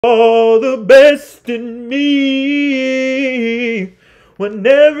All the best in me when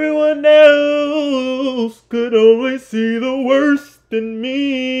everyone else could only see the worst in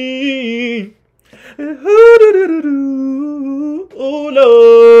me. Oh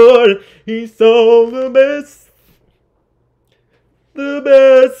Lord, he saw the best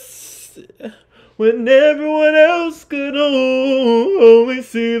when everyone else could only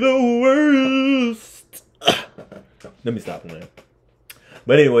see the worst. Let me stop playing.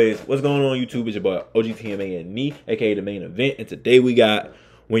 But anyways, what's going on YouTube? It's your boy Ogtmane and me, aka the main event. And today we got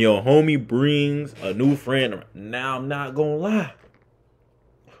when your homie brings a new friend around. Now I'm not gonna lie.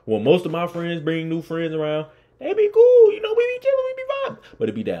 When most of my friends bring new friends around, they be cool. You know, we be chilling, we be vibing. But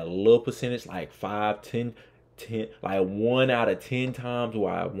it be that little percentage, like 5, 10, like 1 out of 10 times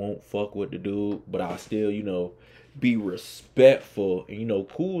where I won't fuck with the dude, but I'll still, you know, be respectful and, you know,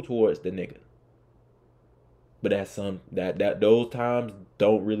 cool towards the nigga. But that's those times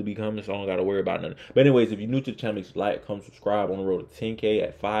don't really be coming, so I don't gotta worry about nothing. But anyways, if you're new to the channel, make sure you like, comment, subscribe. On the road to 10K.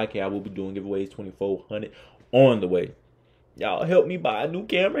 At 5K, I will be doing giveaways, 2,400 on the way. Y'all help me buy a new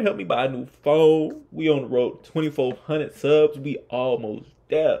camera, help me buy a new phone. We on the road to 2,400 subs. We almost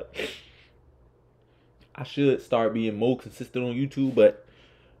there. I should start being more consistent on YouTube, but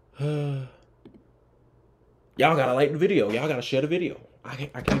y'all gotta like the video. Y'all gotta share the video. I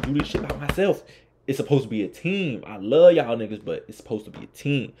can't do this shit by myself. It's supposed to be a team. I love y'all niggas, but it's supposed to be a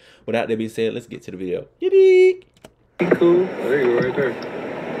team. Without that being said, let's get to the video. Yippee! Cool. There you go, right there.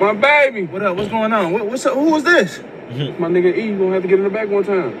 My baby. What up? What's going on? What's up? Who was this? My nigga E. You gonna have to get in the back one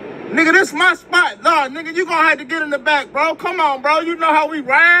time. Nigga, this my spot. Nah, nigga, you gonna have to get in the back, bro. Come on, bro. You know how we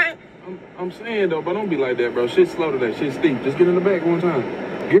ride. I'm saying though, but don't be like that, bro. Shit slow today. Shit steep. Just get in the back one time.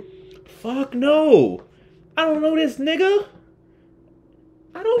 Fuck no. I don't know this nigga.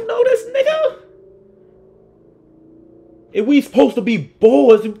 I don't know this nigga. If we supposed to be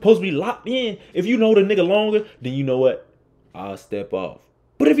boys, we supposed to be locked in. If you know the nigga longer, then you know what? I'll step off.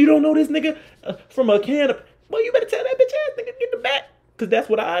 But if you don't know this nigga from a can of, well, you better tell that bitch ass nigga to get in the back. Because that's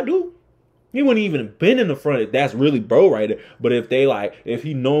what I do. He wouldn't even been in the front if that's really bro right there. But if they like, if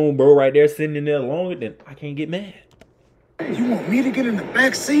he known bro right there sitting in there longer, then I can't get mad. You want me to get in the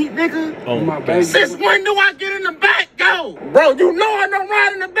back seat, nigga? Oh my baby. Since when do I get in the back, go? Bro, you know I don't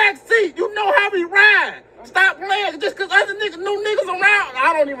ride in the back seat. You know how we ride. Stop playing just because other niggas, new niggas around.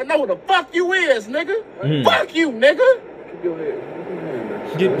 I don't even know who the fuck you is, nigga. Fuck you, nigga. Keep your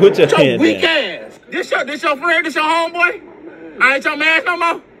head. Put your hand weak down. Ass. This your friend? This your homeboy? I ain't your man no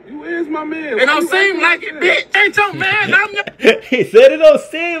more. You is my man. It don't seem like it, bitch. Ain't your man. I'm your... He said it don't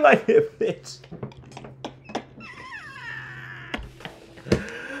seem like it, bitch.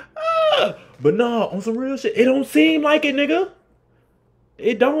 But no, on some real shit, it don't seem like it, nigga.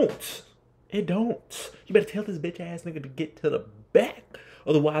 It don't. It don't. You better tell this bitch ass nigga to get to the back.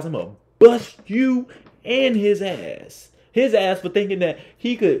 Otherwise, I'm gonna bust you and his ass. His ass for thinking that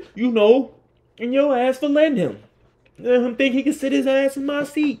he could, you know, and your ass for letting him. Let him think he can sit his ass in my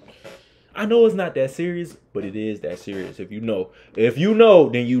seat. I know it's not that serious, but it is that serious. If you know. If you know,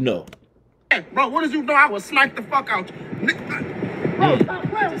 then you know. Hey, bro, what did you know? I would smack the fuck out you. Bro, stop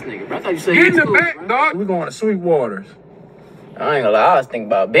playing this nigga, bro. I thought you said get in the back, dog. We going to Sweet Waters. I ain't gonna lie, I was thinking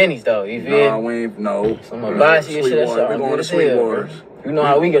about Benny's though, you feel? Nah, we ain't, no. Some of my shit, we going to Sweet Waters. You know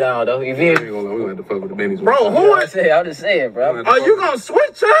how we get out though, you feel? We gonna have to fuck with the Benny's. Bro, who is... I'm just saying, bro. Are you gonna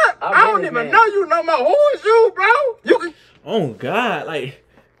switch up? I don't even know you no more. Who is you, bro? You can... Oh, God, like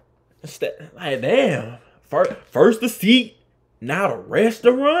damn. First the seat, now the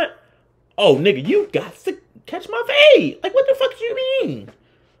restaurant? Oh, nigga, you got to catch my fade. Like, what the fuck you mean?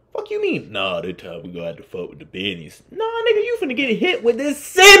 Fuck you mean? Nah, this time we gonna have to fuck with the Bennies. Nah, nigga, you finna get hit with this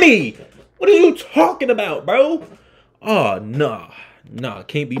semi. What are you talking about, bro? Oh, nah. Nah,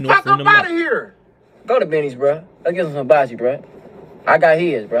 can't be no fuck friend up of out mine. of here. Go to Benny's, bro. Let's get some hibachi, bro. I got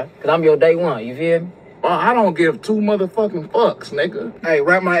his, bro. Cause I'm your day one, you feel me? Well, I don't give 2 motherfucking fucks, nigga. Hey,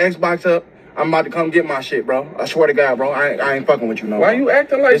 wrap my Xbox up. I'm about to come get my shit, bro. I swear to God, bro. I ain't fucking with you no more. Why you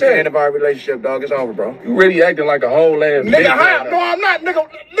acting like It's that? the end of our relationship, dog. It's over, bro. You really acting like a whole ass Nigga, bitch. no, I'm not.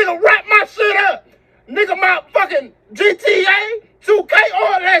 Nigga, wrap my shit up. Nigga, my fucking GTA, 2K,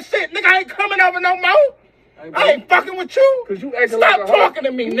 all that shit. Nigga, I ain't coming over no more. I ain't fucking with you. Cause you acting Stop like a talking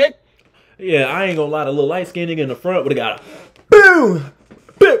to me, Nick. Yeah, I ain't gonna lie, the little light-skinned nigga in the front would've got a boom,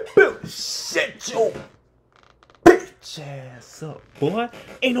 boom, boom. Shut your bitch ass up, boy.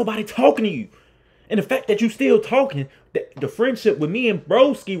 Ain't nobody talking to you. And the fact that you still talking, the friendship with me and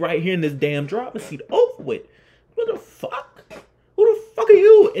Broski right here in this damn driver's seat over with. What the fuck? Who the fuck are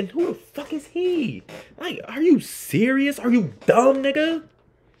you? And who the fuck is he? Like, are you serious? Are you dumb, nigga?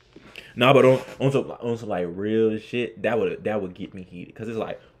 Nah, but on some like real shit, that would get me heated. Cause it's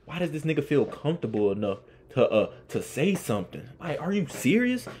like, why does this nigga feel comfortable enough to say something? Like, are you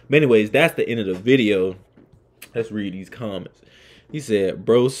serious? But anyways, that's the end of the video. Let's read these comments. He said,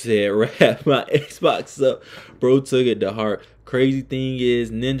 bro said, wrap my Xbox up. Bro took it to heart. Crazy thing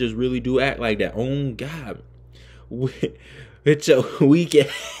is, ninjas really do act like that. Oh, God. With your weak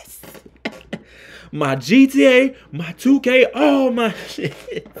ass. My GTA, my 2K, all my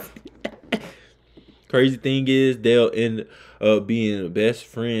shit. Crazy thing is, they'll end up being best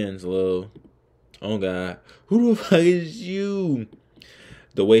friends, love. Oh, God. Who the fuck is you?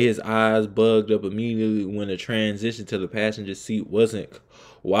 The way his eyes bugged up immediately when the transition to the passenger seat wasn't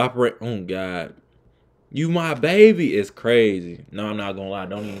cooperating. Oh, God. You my baby is crazy. No, I'm not going to lie.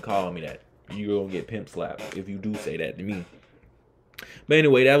 Don't even call me that. You're going to get pimp slapped if you do say that to me. But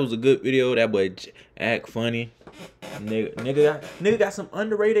anyway, that was a good video. That boy act funny. Nigga got some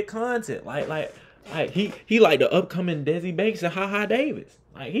underrated content. Like he like the upcoming Desi Banks and HaHa Davis.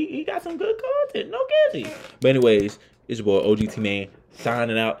 Like he got some good content. No guessy. But anyways, it's your boy Ogtmane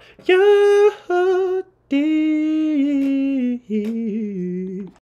signing out. Yo,